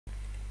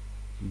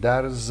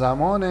در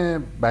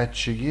زمان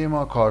بچگی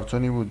ما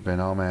کارتونی بود به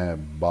نام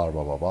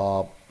باربا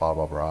بابا،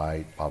 باربا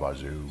براید، بابا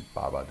زو،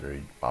 بابا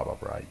درید، بابا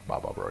براید،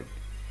 بابا براید.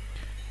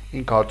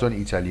 این کارتون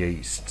ایتالیایی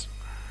است.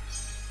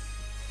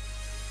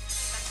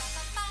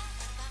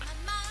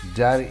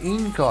 در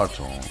این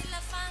کارتون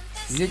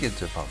یک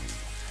اتفاقی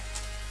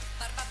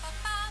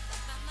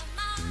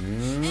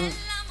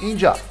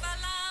اینجا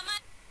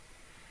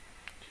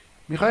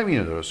میخوایم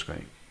اینو درست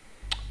کنیم.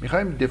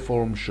 میخوایم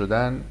دفرم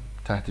شدن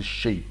تحت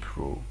شیپ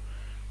رو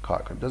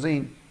کار کنیم. تازه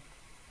این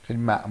خیلی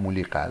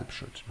معمولی قلب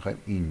شد. میخوایم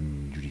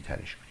اینجوری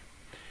ترش کنیم.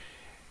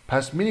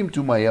 پس میریم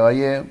تو مایه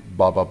های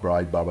بابا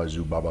براید، بابا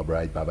زو، بابا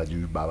براید، بابا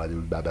دو، بابا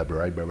دو، بابا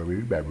براید، بابا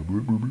براید، بابا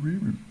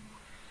براید.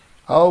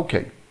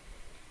 اوکی.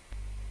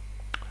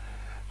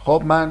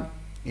 خب من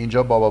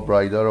اینجا بابا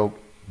برایدا رو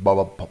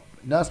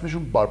نه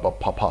اسمشون بابا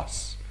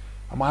پاپاس،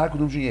 اما هر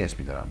کدومشون یه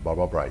اسمی دارن.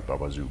 بابا براید،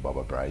 بابا زو،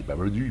 بابا براید،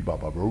 بابا دو،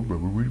 بابا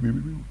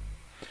براید.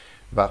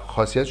 و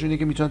خاصیتشون اینه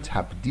که میتونن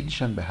تبدیل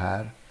شن به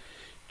هر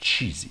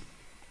چیزی.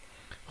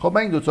 خب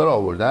من این دوتا رو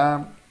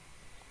آوردم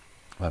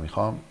و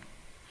میخوام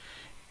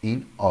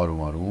این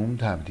آروم آروم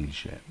تبدیل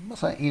شه.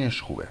 مثلا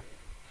اینش خوبه.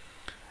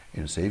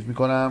 اینو سیو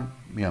میکنم،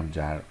 میام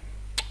در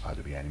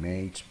Adobe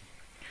Animate،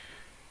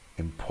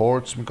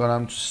 import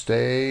میکنم تو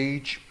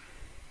stage.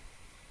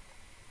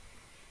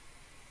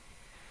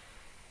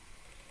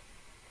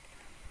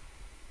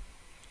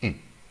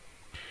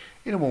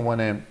 اینو به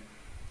عنوان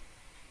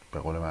به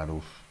قول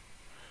معروف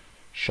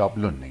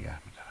شابلون نگه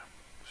میدارم.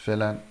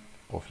 فعلا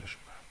قفلش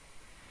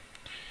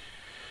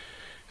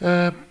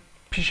میکنم.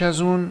 پیش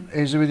از اون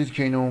اجازه بدید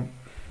که اینو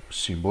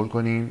سیمبل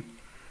کنیم.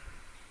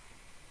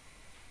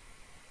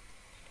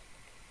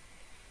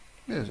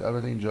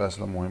 البته اینجا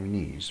اصلا مهم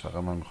نیست، فقط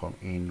من میخوام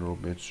این رو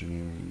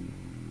بتونیم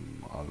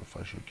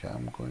آلفاشو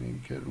کم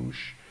کنیم که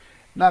روش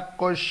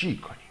نقاشی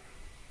کنیم.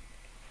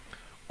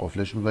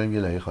 قفلش میکنیم، یه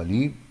لایه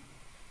خالی.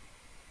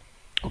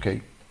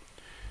 اوکی.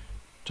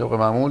 طبق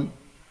معمول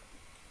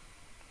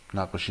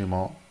نقاشی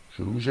ما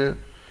شروع میشه.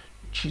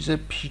 چیز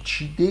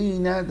پیچیده ای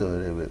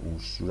نداره به اون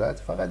صورت،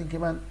 فقط اینکه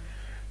من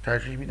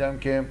ترجیح میدم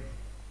که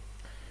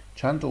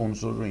چند تا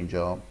عنصر رو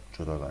اینجا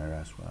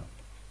جداگانه رسم کنم.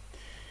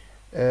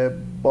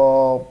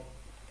 با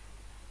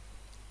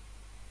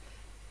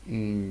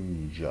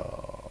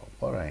اینجا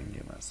با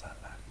رنگ مثلا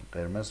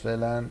قرمز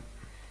فعلا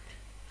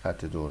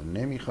خط دور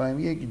نمیخوایم.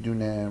 یک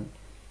دونه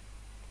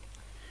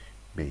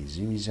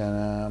بیزی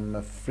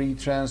میزنم، فری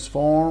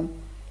ترانسفورم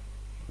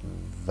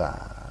و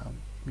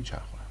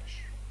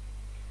میچرخونمش.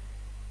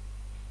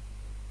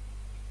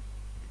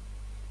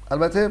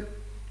 البته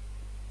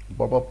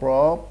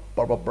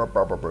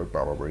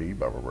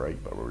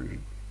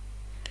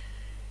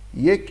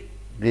یک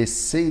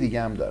قصه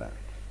دیگه هم دارن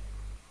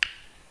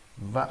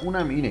و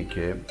اونم اینه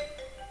که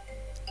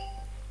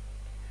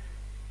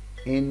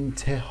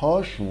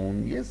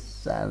انتهاشون یه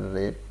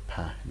ذره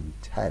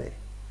پهن‌تره.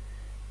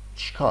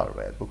 چیکار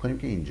باید بکنیم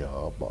که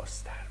اینجا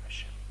بازتر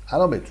بشه؟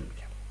 الان بهتون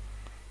میگم.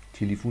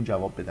 تلفن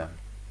جواب بدم.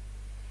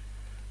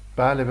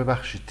 بله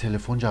ببخشید،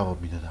 تلفن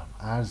جواب میدادم،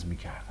 عرض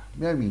میکردم.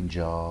 میارم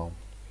اینجا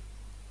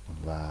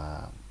و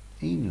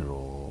این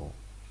رو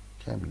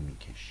کمی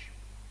میکشیم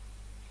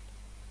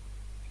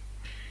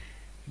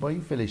با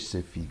این فلش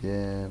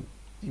سفیده.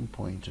 این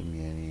پوینت رو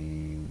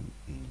میاریم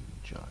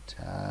اینجا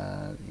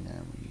تر،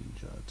 اینم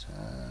اینجا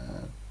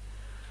تر.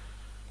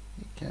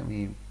 یک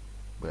کمی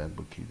باید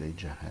با کلیدای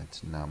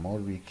جهت نما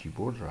روی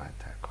کیبورد راحت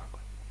تر کار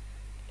کنیم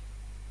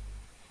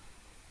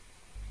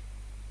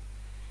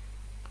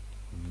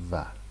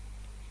و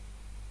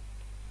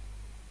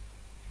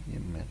یه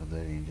مقدار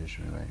اینجاش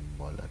میبریم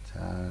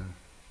بالاتر،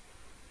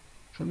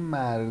 چون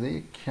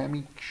مرده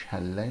کمی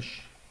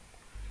کلش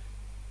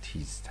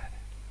تیزتره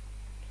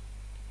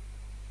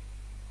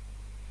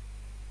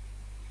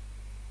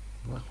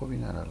و خب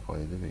این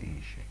علالقاعده به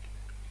این شکل.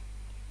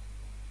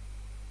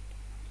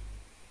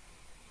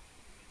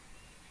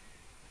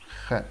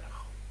 خیلی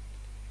خوب.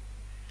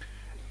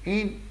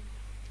 این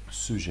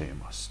سوژه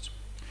ماست.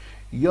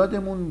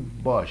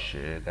 یادمون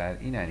باشه در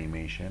این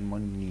انیمیشن ما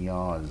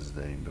نیاز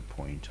داریم به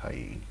پوینت های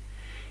این،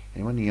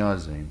 یعنی ما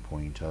نیاز داریم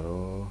پوینت ها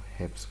رو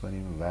حفظ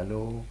کنیم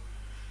ولو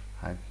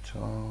حتی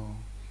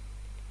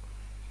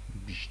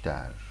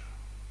بیشتر،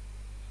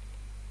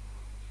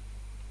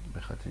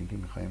 به خاطر اینکه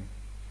میخوایم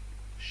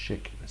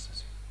شکل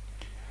بسازیم.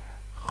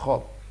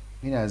 خب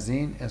این از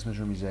این. اسمش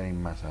رو میذاریم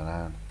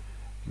مثلا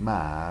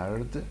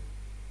مرد،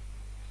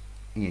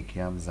 این یکی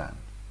هم زن.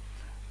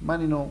 من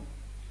اینو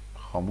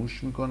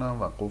خاموش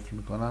میکنم و قفل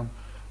میکنم.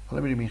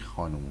 حالا میریم این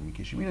خانومو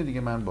میکشیم. اینو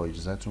دیگه من با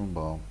اجازهتون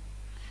با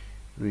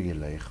روی یه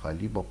لایه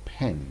خالی با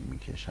پن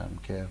میکشم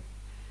که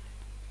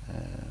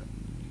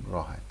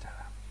راحت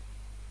ترم.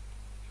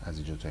 از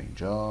اینجا تا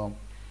اینجا،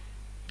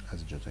 از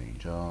اینجا تا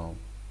اینجا،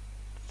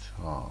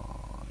 تا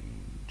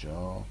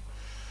اینجا،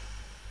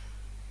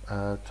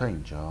 تا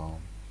اینجا،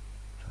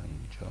 تا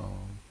اینجا.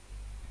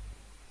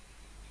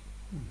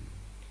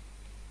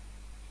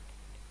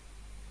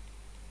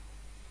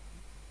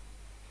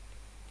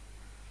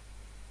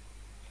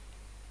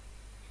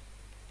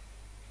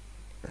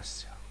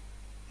 بسیار.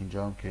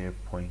 اینجا هم که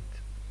پوینت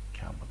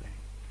کم ما داریم،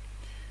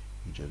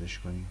 ایجادش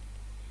کنیم.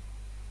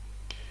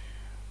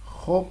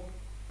 خب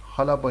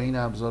حالا با این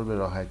ابزار به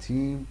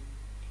راحتی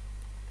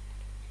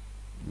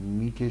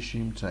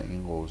میکشیم تا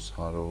این قوس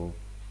ها رو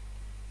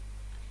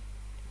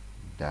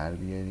در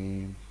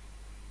بیاریم.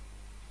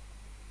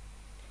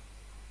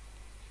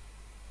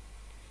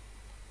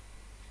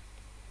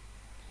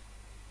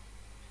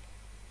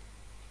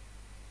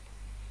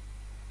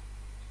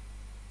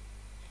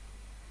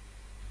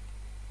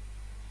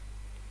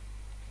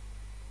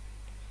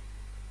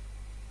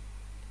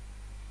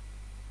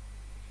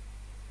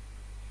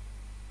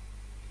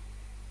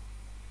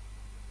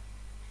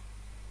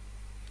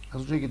 از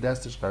اونجایی که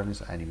دستش قرار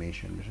نیست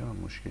انیمیشن بشه من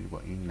مشکلی با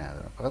این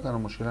ندارم، فقط تنها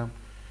مشکلم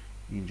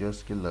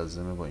اینجاست که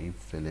لازمه با این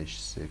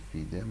فلش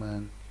سفیده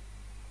من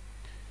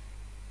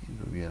این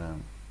رو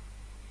بیارم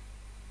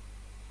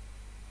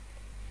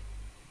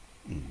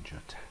اینجا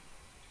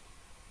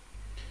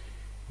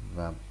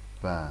و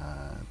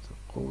بعد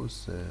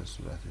قوس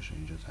صورتش رو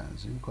اینجا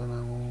تنظیم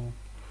کنم و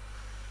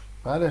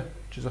بله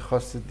چیز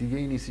خاص دیگه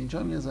ای نیست.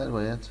 اینجا یه ذره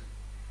باید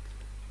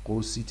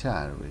قوسی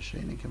تر بشه،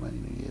 اینه که من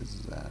اینو یه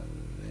ذره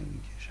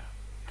میکشم.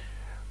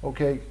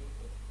 اوکی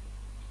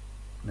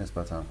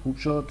نسبتا خوب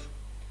شد.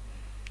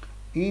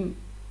 این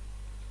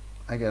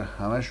اگر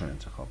همشون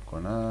انتخاب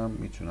کنم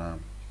میتونم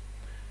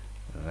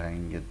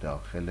رنگ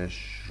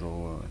داخلش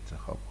رو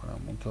انتخاب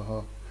کنم،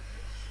 منتها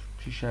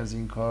پیش از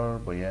این کار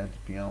باید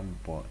بیام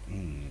با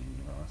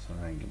این و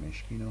مثلا رنگ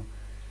مشکی رو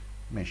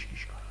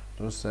مشکیش کنم.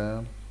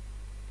 درسته؟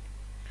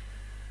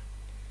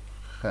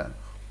 خیلی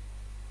خوب.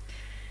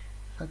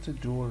 خط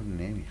دور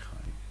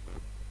نمیخوایم.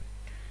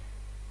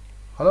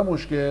 حالا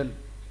مشکل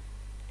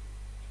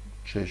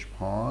چشم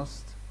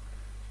هاست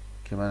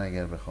که من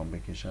اگر بخوام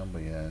بکشم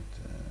باید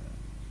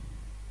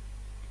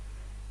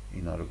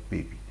اینا رو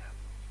ببینم.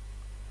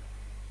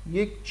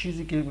 یک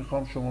چیزی که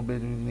میخوام شما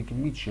بدونید اینه که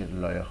میشه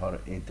لایه ها رو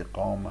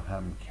ادغام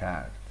هم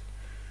کرد.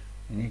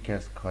 یعنی یکی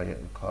از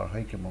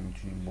کارهایی که ما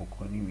میتونیم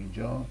بکنیم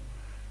اینجا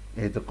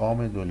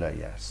ادغام دو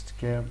لایه است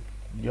که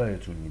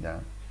یادتون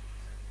میدم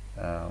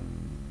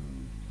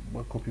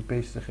با کپی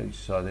پیست خیلی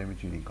ساده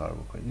میتونید این کار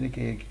بکنید. اینه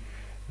که یک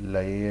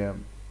لایه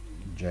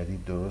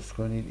جدید درست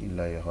کنید، این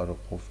لایه ها رو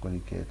قفل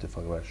کنید که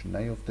اتفاقی برشون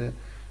نیفته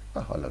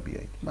و حالا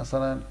بیایید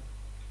مثلا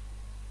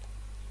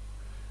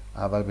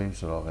اول بریم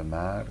سراغ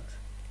مرد،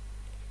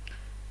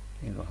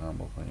 این رو هم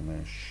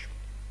بکنیمش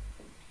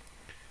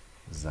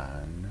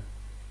زن.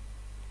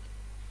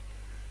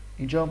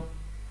 اینجا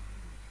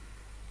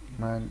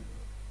من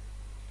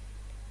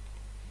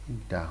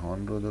این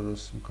دهان رو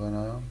درست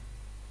میکنم،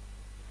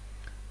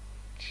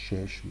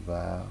 چشم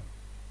و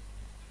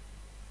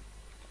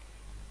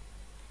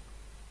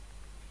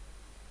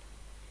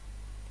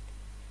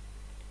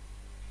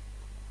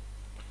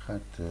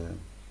خط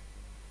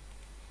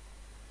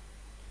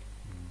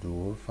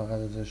دور فقط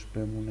ازش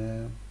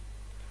بمونه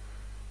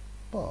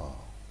با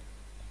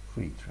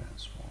فری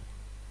ترانسفورم.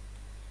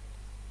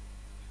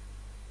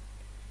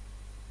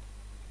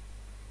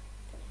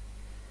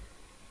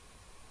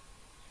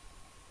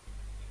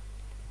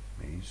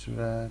 به این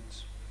صورت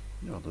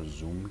یه مقدار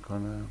زوم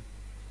میکنم.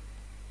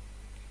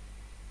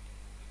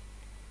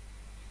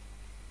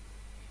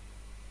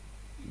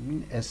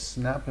 این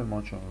اسنپ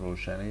ما چون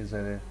روشنه یه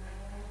ذره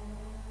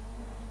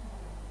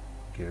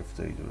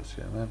گرفتاری درست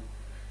کردم. من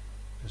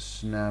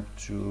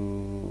snap to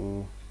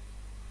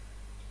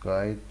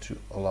guide to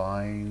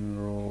align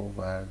رو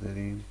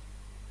برداریم.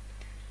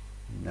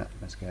 نه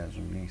مثل که از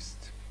اون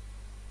نیست.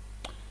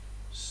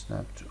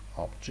 snap to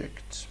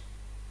object.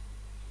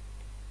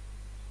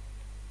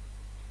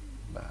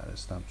 بله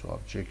snap to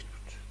object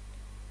بود.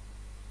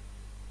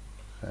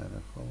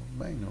 خیلی خوب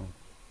من اینو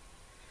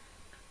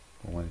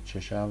به عنوان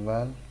چش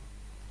اول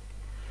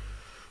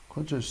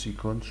کنترل سی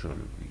کنترل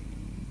وی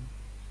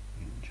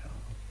اینجا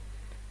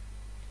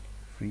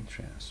فری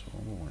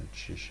ترانسفورم به عنوان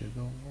چش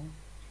دوم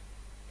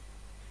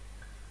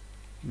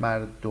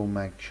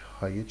مردمک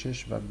های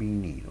چشم و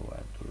بینی رو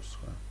باید درست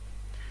کنم.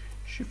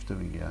 شیفت رو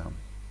میگم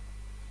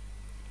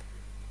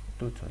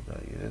دو تا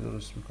دایره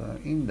درست میکنم.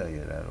 این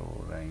دایره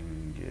رو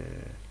رنگ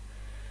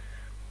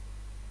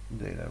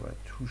دایره باید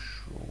توش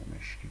رو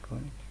مشکی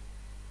کنیم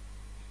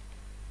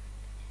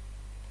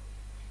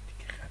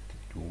دیگه.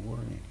 خط دور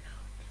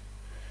نمیخواد،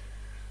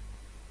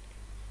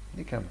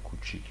 یکم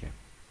کوچیکه.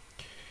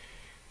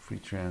 فری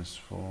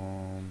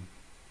ترانسفورم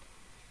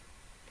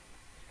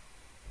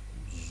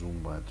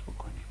زوم باید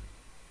بکنیم.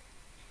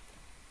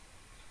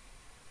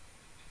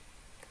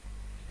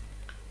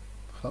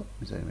 خب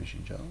میذاریمش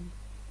اینجا،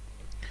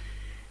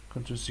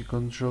 کنترل سی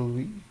کنترل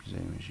وی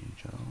میذاریمش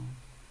اینجا،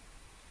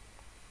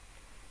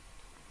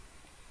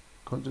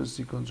 کنترل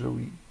سی کنترل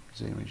وی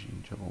میذاریمش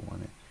اینجا به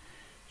عنوان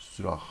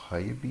سوراخ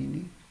های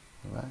بینی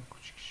و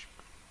کوچیکش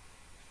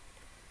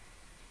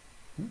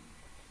میکنیم.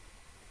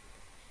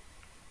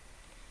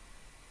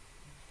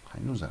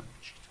 هنوزم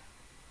کوچیک‌تر.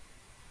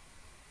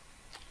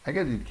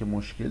 اگر دید که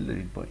مشکل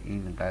دارید با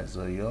این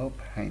قضایا،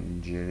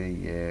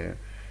 پنجره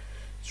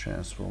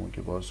ترانسفورم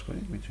که باز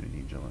کنید میتونید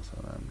اینجا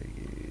مثلا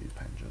بگید 50%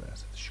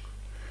 کنید.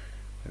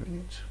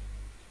 ببینید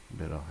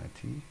به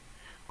راحتی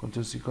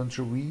کنترل سی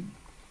کنترل وی.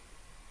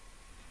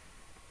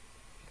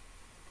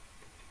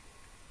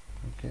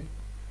 اوکی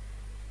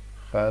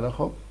خیلی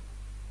خوب.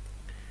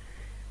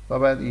 و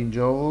بعد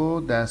اینجا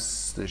و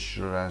دستش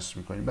رو رسم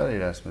میکنیم. برای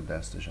رسم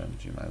دستش هم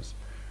میتونیم از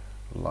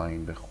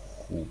لاین به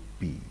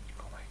خوبی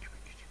کمک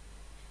بگیریم.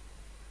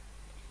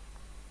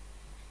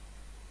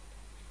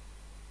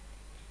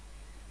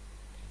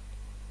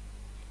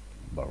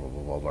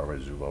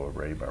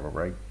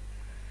 برای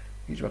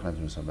هیچ وقت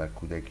نتونستم در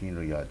کودکی این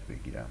رو یاد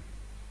بگیرم،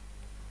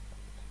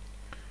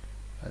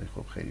 ولی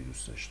خب خیلی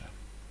دوست داشتم.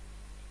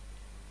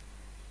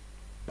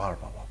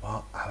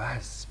 بابا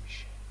عوض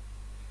میشه.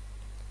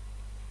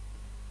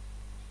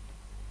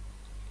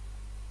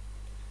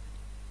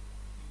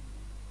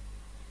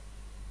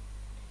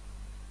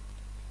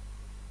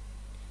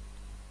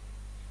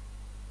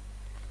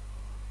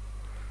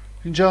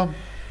 اینجا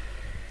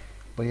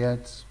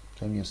باید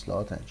کمی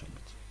اصلاحات انجام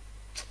بدیم.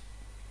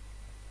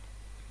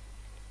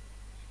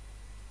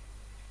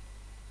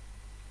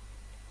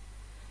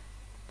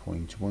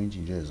 پوینت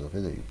اینجا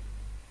اضافه داریم.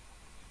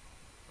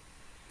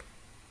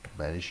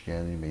 برش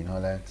کردیم به این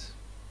حالت.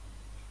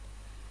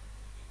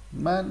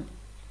 من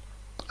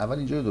اول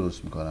اینجا رو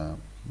درست میکنم،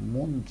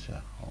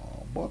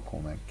 منتها با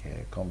کمک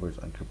convert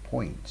anchor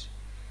point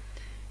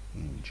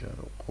اینجا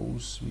رو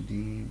قوس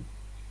میدیم.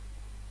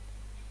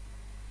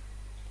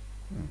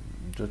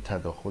 اینجا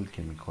تداخل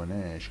که میکنه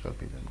اشکال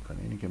پیدا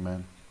میکنه. اینی که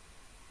من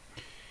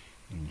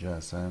اینجا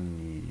اصلا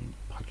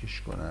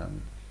پاکش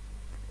کنم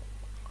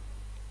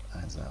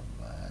از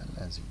اول،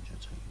 از اینجا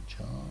تا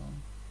اینجا،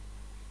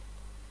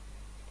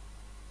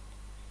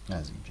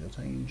 از اینجا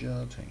تا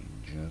اینجا، تا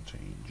اینجا تا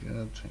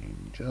اینجا، تا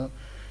اینجا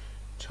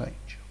تا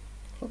اینجا.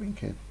 خب این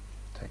که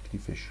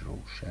تکلیفش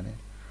روشنه.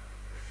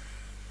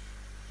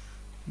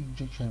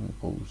 اینجا کمی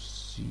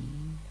قوسی،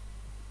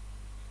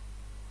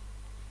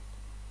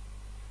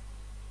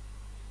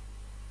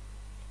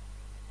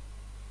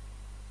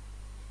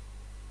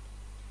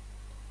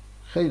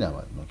 خیلی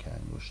نباید نوک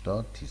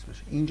انگشتات تیز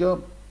بشه.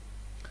 اینجا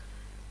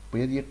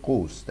باید یه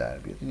قوس در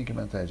بیاد. اینه که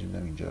من ترجیح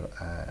میدم اینجا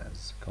رو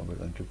از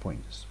convert anchor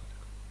point استفاده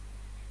کنم.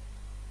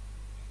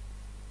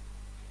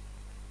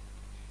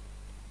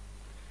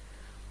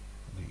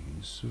 به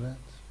این صورت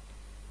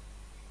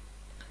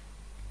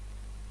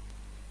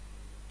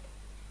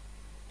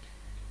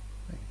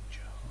و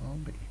اینجا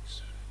به این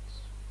صورت.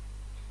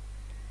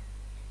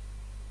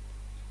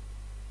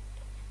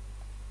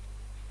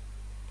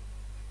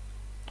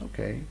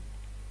 اوکی،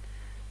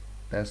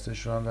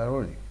 دستش رو هم در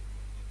آوردیم.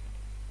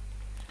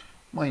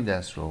 ما این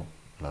دست رو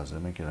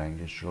لازمه که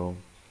رنگش رو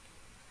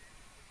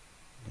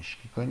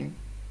مشکی کنیم.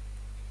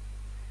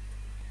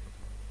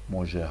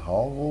 موجه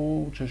ها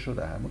و چه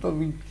شده هم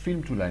تا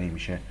فیلم طولانی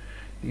میشه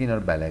دیگه، اینا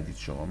رو بلدید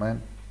شما.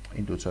 من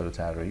این دوتا رو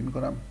طراحی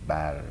میکنم،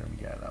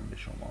 برمیگردم به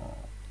شما.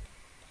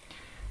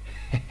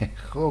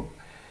 خب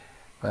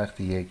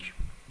وقتی یک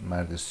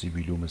مرد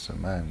سیبیلو مثل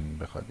من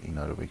بخواد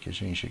اینا رو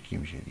بکشه این شکلی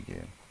میشه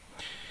دیگه.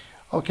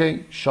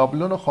 اوکی،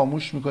 شابلون رو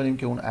خاموش میکنیم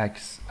که اون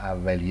عکس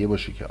اولیه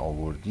باشه که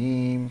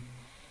آوردیم.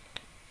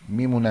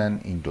 میمونن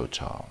این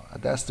دوتا.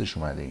 دستش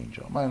اومده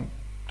اینجا. من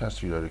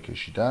تصویرها رو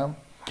کشیدم.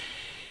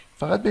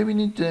 فقط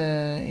ببینید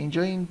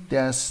اینجا این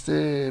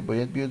دسته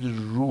باید بیاد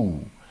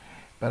رو.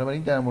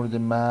 بنابراین در مورد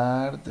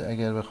مرد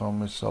اگر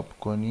بخوام حساب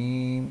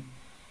کنیم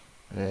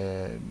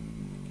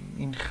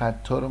این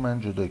خطا رو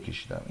من جدا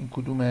کشیدم. این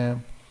کدومه؟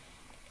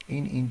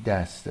 این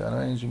دسته.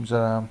 بنابراین اینجا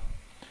میذارم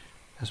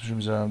اسمشو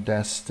میذارم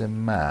دست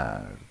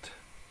مرد.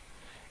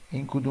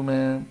 این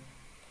کدومه؟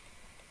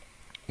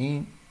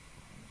 این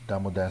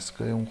دم و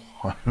دستگاه اون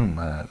خانم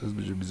هست.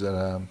 اسمشو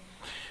میذارم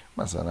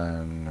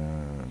مثلا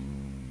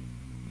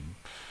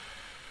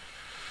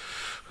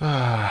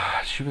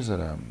چی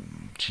بذارم؟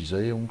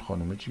 چیزای اون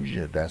خانومه چی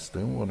میشه؟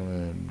 دستای اون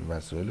خانومه،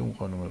 وسایل اون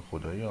خانومه.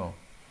 خدایا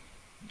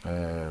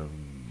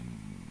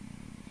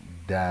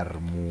در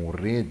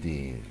مورد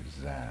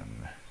زن.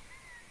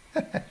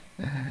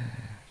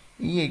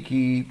 این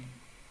یکی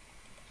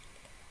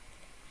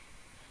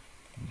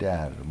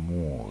در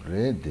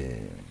مورد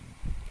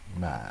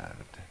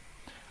مرد.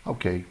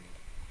 اوکی،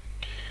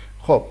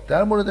 خب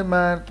در مورد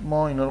مرد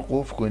ما اینا رو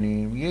قفل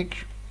کنیم.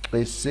 یک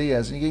قصه ای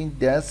از اینکه این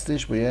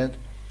دستش باید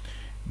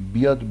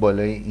بیاد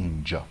بالای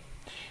اینجا.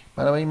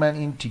 بنابراین من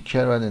این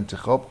تیکر رو باید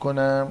انتخاب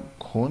کنم،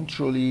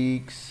 کنترل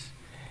ایکس،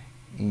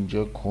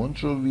 اینجا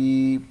کنترل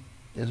وی،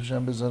 اسمش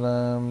هم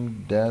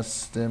بذارم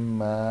دست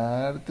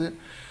مرد.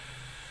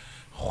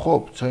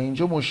 خب تا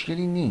اینجا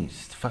مشکلی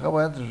نیست، فقط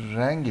باید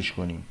رنگش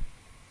کنیم.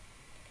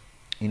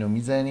 اینو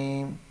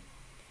میزنیم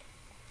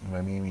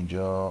و مییم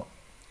اینجا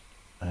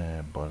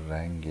با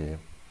رنگ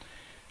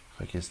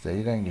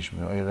خاکستری رنگش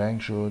میکنیم. آیا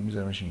رنگ شد؟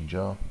 میذارمش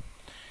اینجا.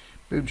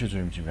 ببینیم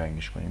چطوری میتونیم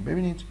رنگش کنیم.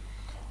 ببینید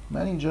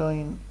من اینجا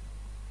این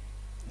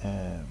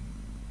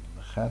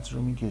خط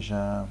رو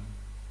میکشم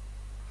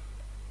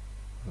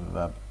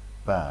و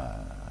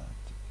بعد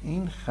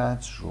این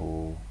خط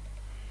رو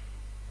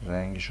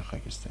رنگش رو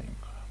خاکستری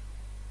میکنم.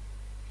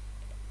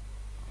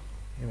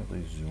 یه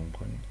مقداری زوم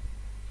کنیم.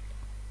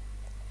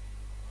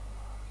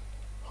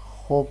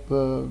 خب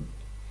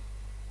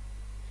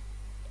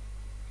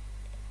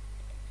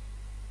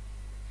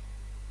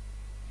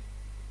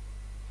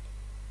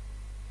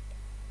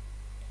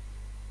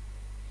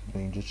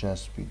اینجا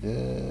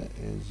چسبیده،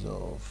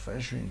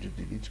 اضافهش رو اینجا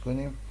دیلیت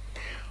کنیم.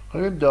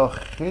 حالا بریم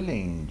داخل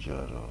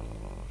اینجا رو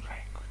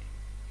رنگ کنیم.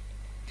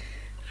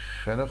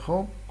 خیلی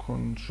خوب،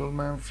 کنترل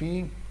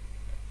منفی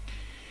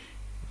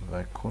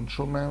و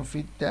کنترل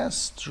منفی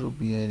دست رو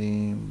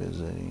بیاریم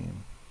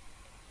بذاریم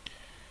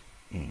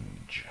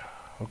اینجا.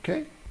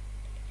 اوکی،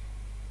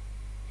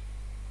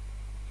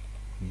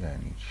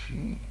 یعنی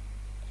چی؟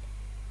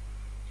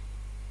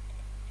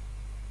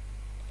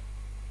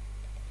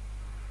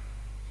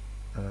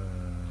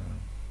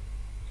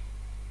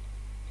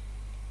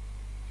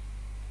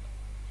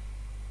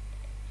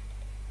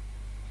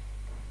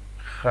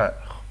 خیلی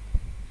خوب.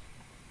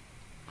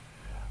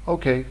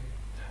 اوکی،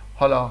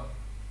 حالا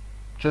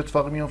چه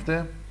اتفاقی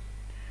میفته؟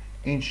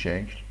 این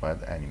شکل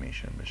باید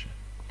انیمیشن بشه.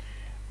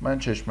 من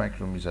چشمک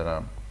رو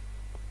میذارم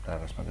در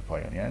قسمت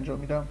پایانی انجام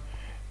میدم،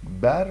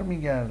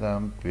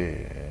 برمیگردم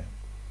به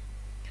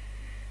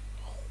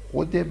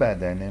خود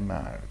بدن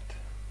مرد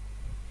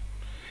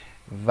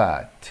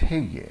و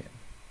طی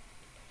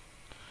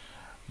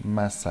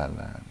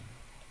مثلا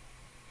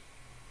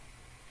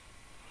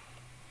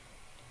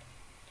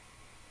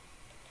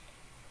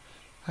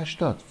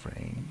 80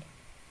 فریم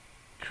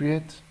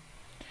create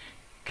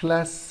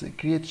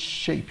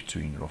shape تو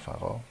این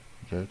رفقا،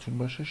 یادتون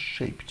باشه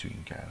shape تو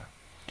این کردم.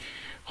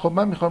 خب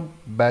من میخوام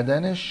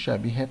بدنش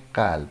شبیه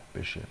قلب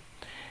بشه.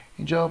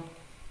 اینجا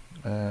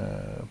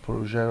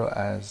پروژه رو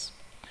از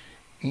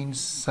این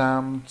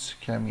سمت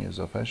کمی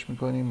اضافهش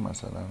میکنیم،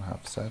 مثلا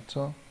 700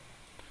 تا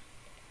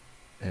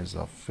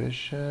اضافه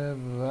شه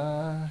و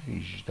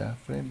 18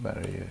 فریم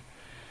برای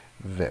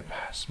وب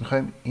هست.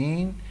 میخوایم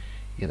این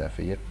یه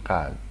دفعه یه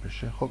قلب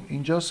بشه. خب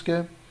اینجاست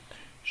که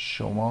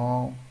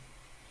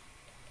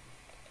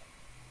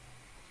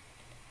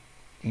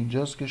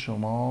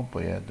شما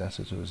باید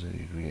دستتو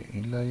بذاری روی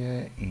این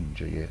لایه،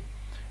 اینجا یه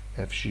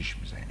F6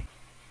 میزنی،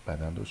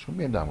 بعدا دوستون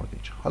بیایم در مورد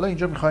اینجا. حالا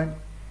اینجا میخوایم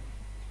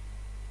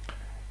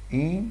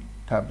این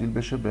تبدیل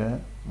بشه به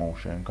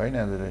موشن، کاری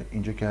نداره.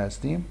 اینجا که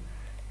هستیم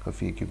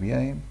کافیه که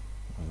بیایم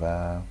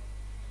و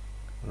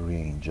روی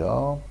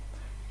اینجا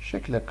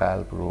شکل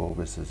قلب رو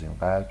بسازیم.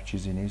 قلب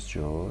چیزی نیست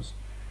جز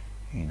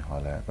این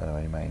حالت،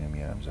 بنابراین من اینو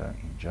میارم میذارم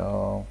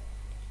اینجا،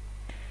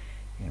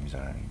 اینو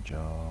میذارم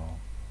اینجا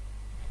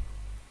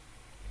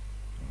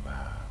و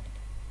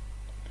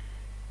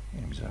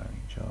اینو میذارم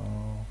اینجا،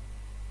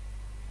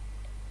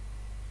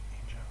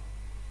 اینجا.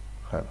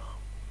 خیلی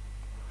خوب.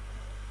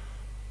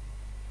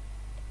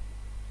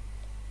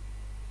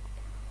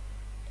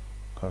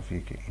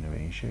 کافیه که اینو به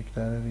این شکل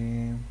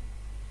داریم.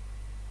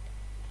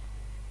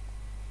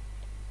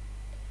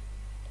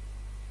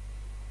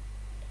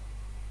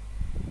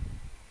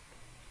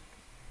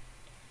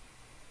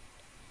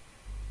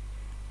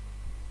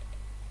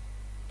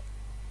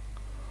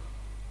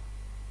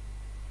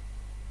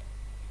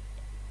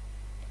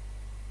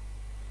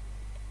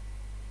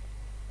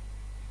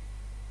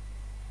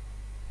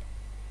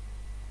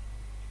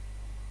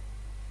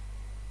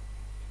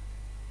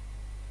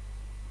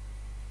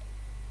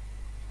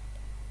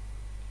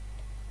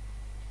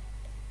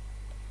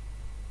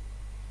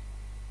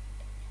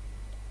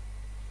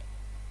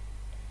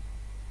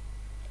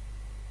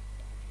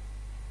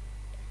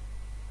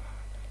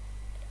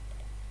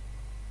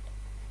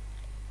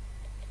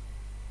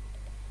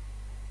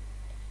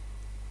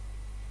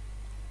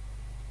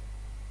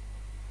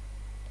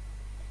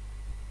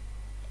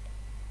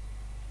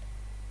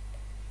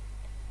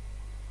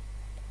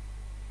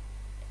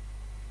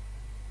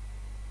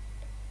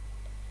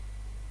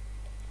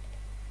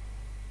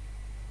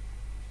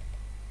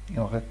 این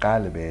آخه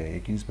قلبه،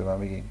 یکی نیست به من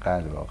بگه این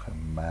قلبه. آخه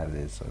مرد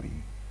حسابی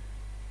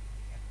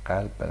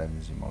قلب بلد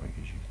نیزی ما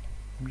بکشیم،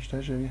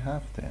 بیشتر شبیه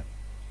 7.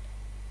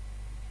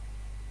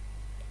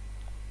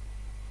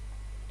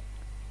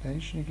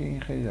 دلیلش اینه که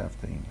این خیلی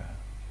رفته این بر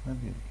من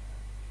بیاریم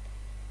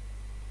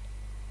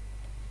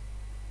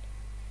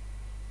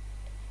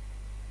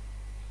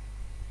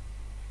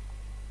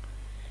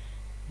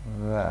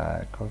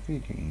و کافیه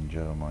که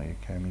اینجا رو ما یه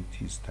کمی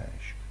تیز ترش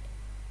کنیم.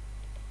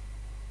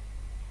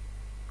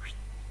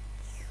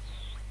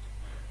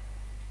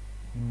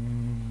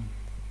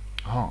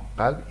 ها،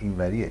 قلب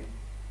اینوریه،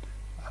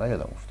 الان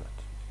یادم افتاد.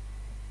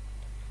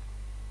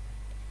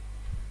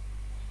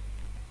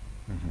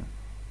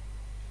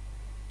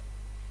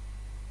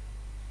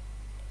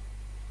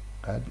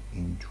 قلب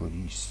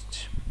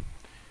اینطوریست.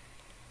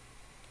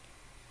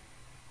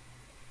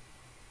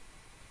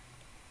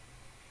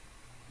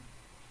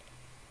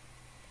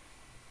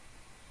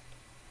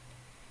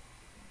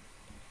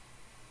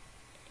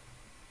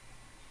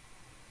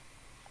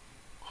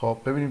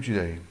 خب ببینیم چی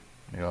داریم.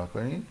 نگاه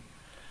کنید،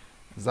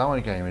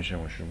 زمانی که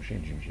انیمیشن شروع میشه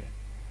اینجوری میشه.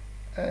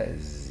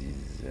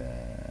 عزیزم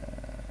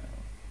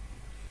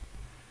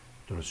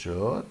درست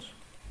شد؟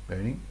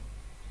 ببینیم.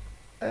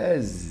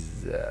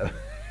 عزیزم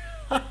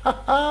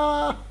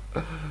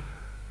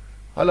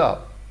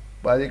حالا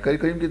باید یک کاری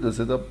کنیم که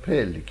 2-3 تا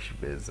پلک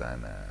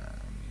بزنن.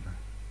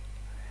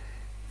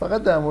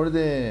 فقط در مورد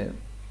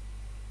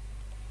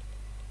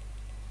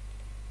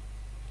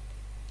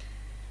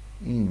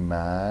این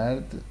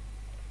مرد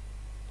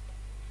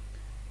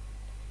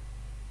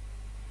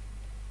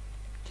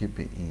که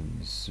به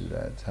این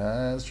صورت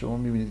هست شما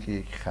میبینید که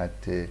یک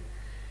خط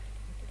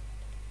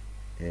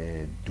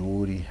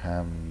دوری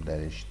هم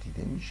درش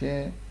دیده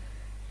میشه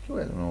که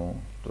باید اونو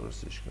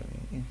درستش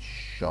کنیم. این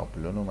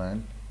شابلون رو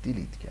من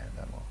دیلیت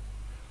کردم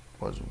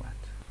باز اومد.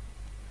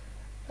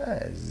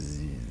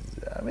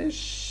 عزیزم،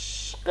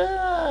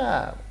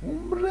 عشقم،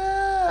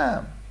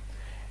 عمرم،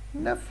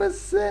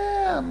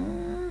 نفسم.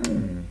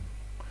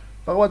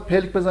 فقط باید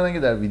پلک بزنن که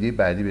در ویدیو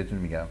بعدی بهتون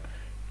میگم.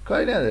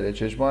 کاری نداره،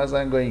 چشما از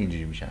انگاهی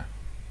اینجوری میشن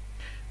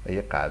و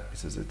یه قلب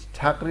میسازه.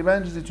 تقریبا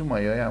چیزی تو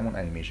مایه های همون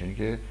انیمیشنی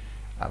که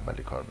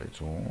اول کار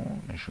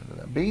بهتون نشون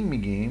دادم. به این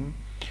میگیم،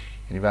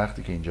 یعنی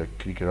وقتی که اینجا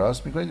کلیک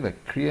راست میکنید و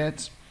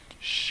create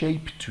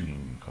shape tween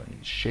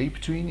میکنید.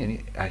 shape tween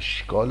یعنی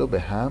اشکال رو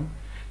به هم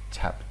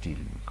تبدیل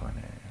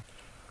میکنه.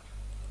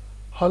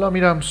 حالا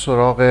میرم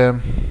سراغ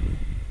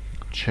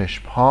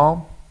چشم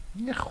ها.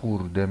 یه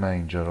خورده من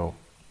اینجا رو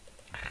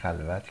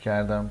خلوت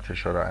کردم،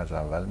 چشا رو از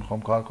اول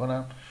میخوام کار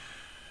کنم.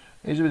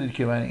 اجازه بدید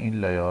که من این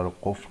لایه ها رو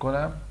قفل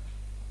کنم.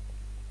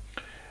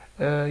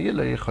 یه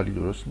لایه خالی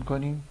درست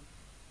میکنیم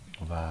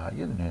و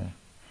یه دونه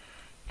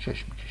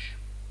چشم میکشیم.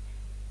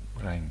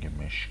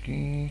 رنگ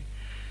مشکی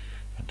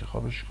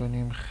انتخابش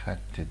کنیم.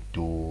 خط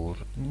دور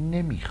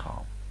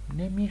نمیخوام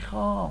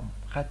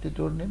خط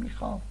دور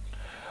نمیخوام.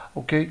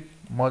 اوکی.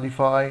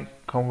 modify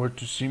convert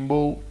to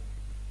symbol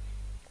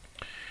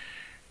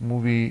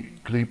مووی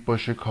کلیپ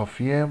باشه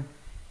کافیه.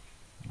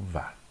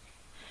 و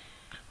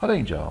حالا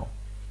اینجا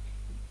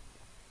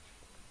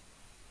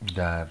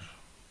در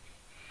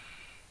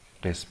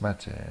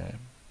قسمت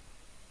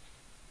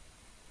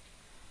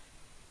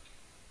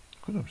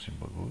کدوم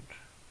سیمبل بود؟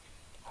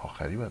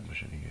 آخری باید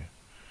باشه دیگه،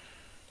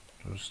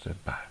 درسته؟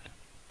 بله.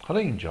 حالا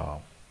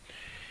اینجا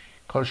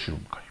کار شروع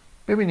میکنیم.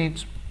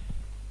 ببینید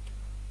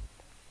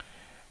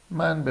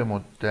من به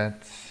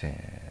مدت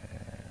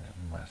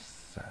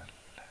مثلا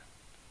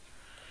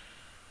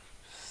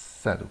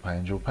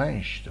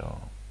 155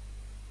 تا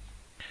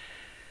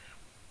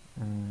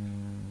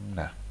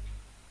نه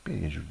بیا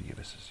یه جور دیگه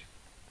بسازیم.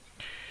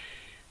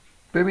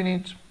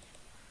 ببینید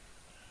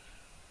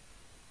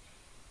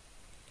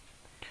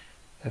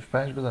F5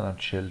 بزنم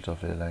 40 تا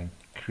فعلا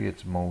create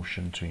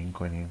motion tween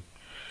کنیم.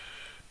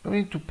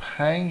 ببینید تو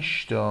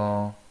 5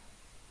 تا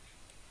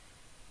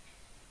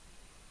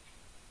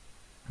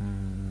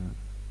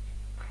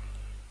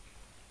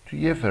تو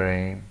یه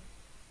فریم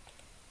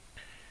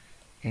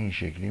این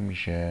شکلی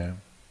میشه.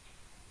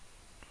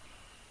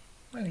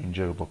 من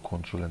اینجا رو با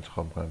کنترل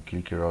انتخاب میکنم،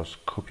 کلیک راست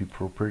کپی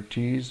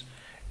پروپرتیز،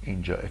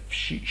 اینجا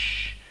F6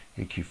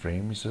 یکی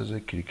فریم میسازه،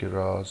 کلیک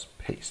راست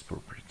پیست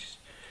پروپرتیز.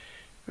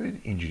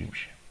 ببینید اینجوری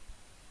میشه.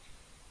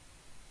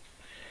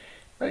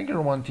 برای اینکه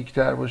رومانتیک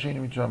تر باشه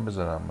اینو میتونم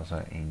بذارم مثلا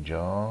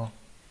اینجا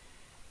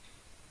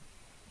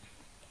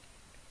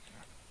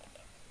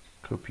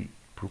کپی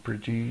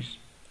پروپرتیز،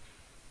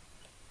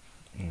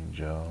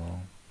 اینجا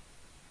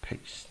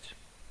پیست.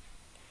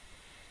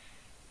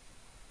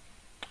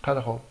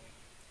 خیلی خوب.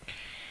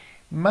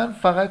 من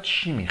فقط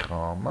چی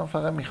میخوام؟ من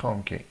فقط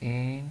میخوام که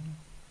این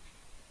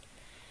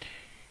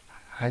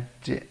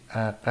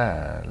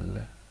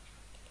حداقل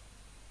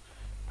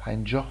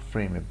 50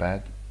 فریم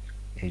بعد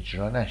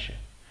اجرا نشه.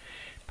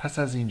 پس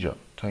از اینجا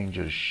تا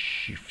اینجا رو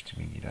شیفت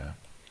میگیرم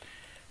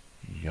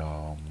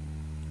یا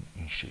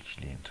این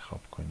شکلی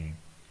انتخاب کنیم.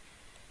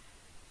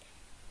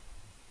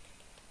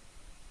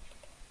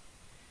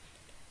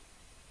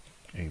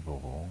 ای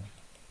بابا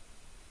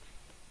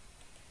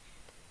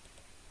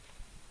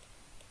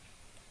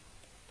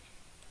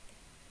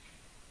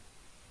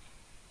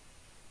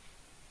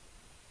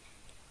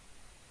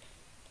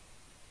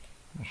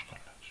مشکل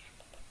نداره.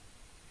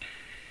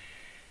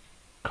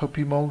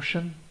 کپی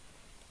موشن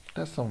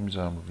دستمو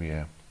میذارم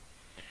روی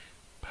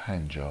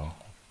 50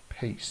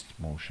 پیست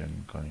موشن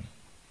میکنیم.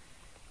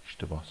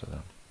 اشتباه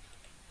زدم.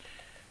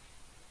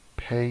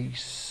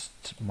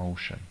 پیست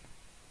موشن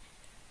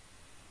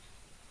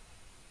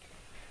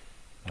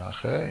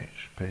نخیر،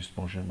 پیست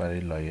موشن برای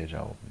لایه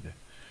جواب میده.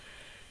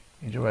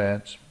 اینجا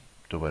باید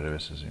دوباره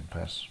بسازیم.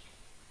 پس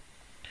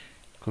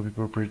کپی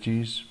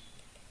پروپرتیز،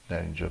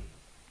 در اینجا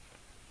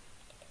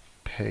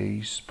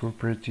پیست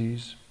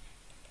پروپرتیز،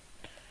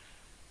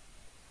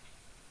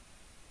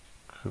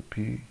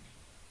 کپی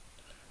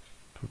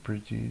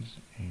پروپرتیز،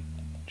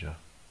 اینجا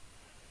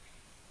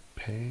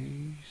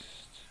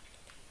پیست.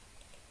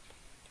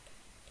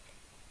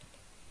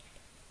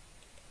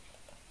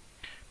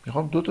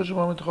 میخوام دو تا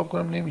شما انتخاب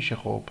کنم، نمیشه.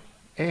 خب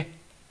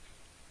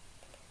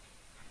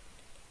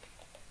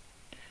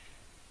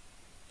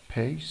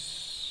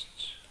پیست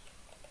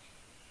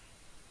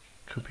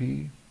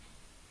کپی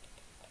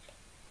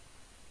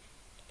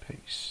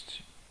پیست.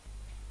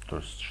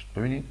 درست شد.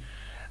 ببینید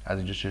از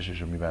اینجا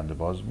چشش رو میبنده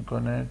باز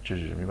میکنه،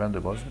 چشش رو میبنده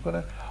باز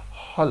میکنه.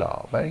 حالا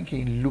برای اینکه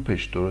این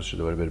لوپش درست شده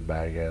دوباره بره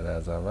برگرده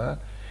از اول،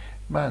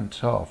 من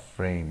تا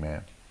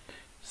فریم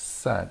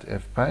 100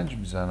 F5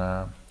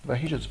 میزنم و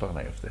هیچ اتفاق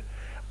نیفته.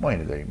 ما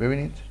اینو داریم.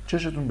 ببینید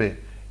چشتون به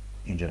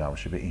اینجا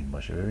نباشه، به این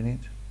باشه.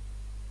 ببینید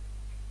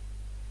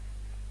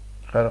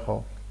خیلی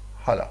خوب.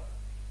 حالا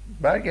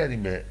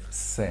برگردیم به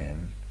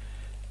سن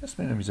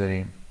اسم اینو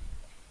میذاریم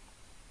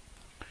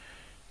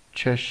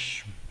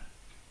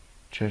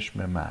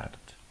چشم مرد.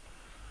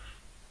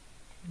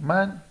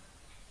 من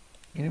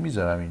اینو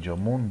میذارم اینجا،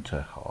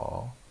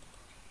 منتها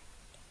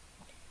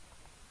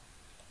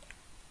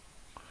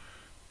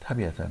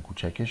طبیعتا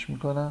کوچکش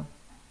میکنم،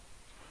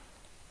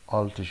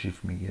 آلت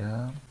شیفت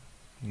میگیرم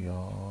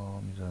یا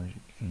میذارم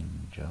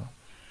اینجا،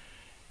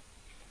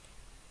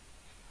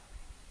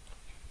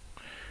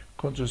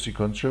 کنترل سی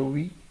کنترل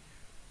وی،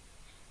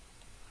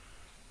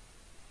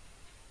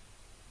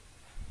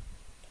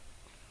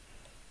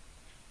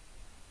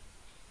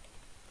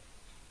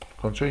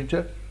 کنترل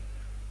اینتر.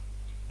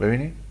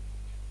 ببینید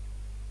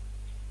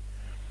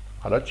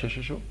حالا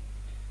چششو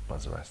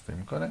باز بسته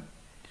میکنه.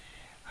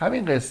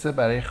 همین قصه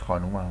برای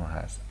خانوم هم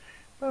هست.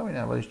 ببینید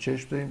اولش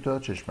چشم داریم تا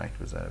چشمک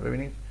بزنه.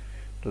 ببینید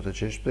دو تا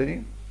چشم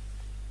داریم،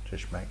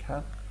 چشمک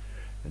هم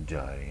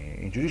داریم.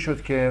 اینجوری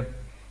شد که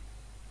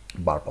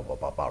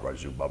بابا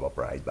زو، بابا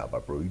براید، بابا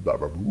بروی،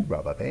 بابا بو،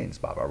 بابا پنس،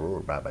 بابا رو،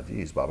 بابا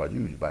دیز، بابا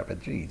دوز، بابا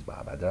دریز،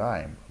 بابا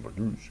درایم، بابا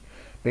دوز.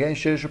 بگن این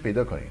شعرش رو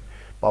پیدا کنید.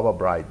 بابا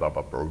براید،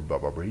 بابا بروی،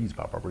 بابا بریز،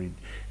 بابا برید.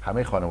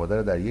 همه خانواده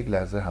رو در یک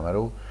لحظه همه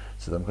رو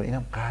صدا میکنه.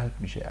 اینم قلب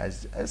میشه.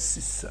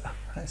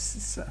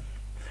 عزیزم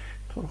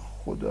تو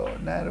خدا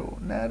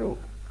نرو.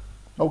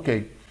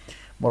 اوکی،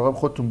 مراقب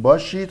خودتون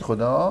باشید.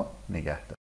 خدا نگهدار.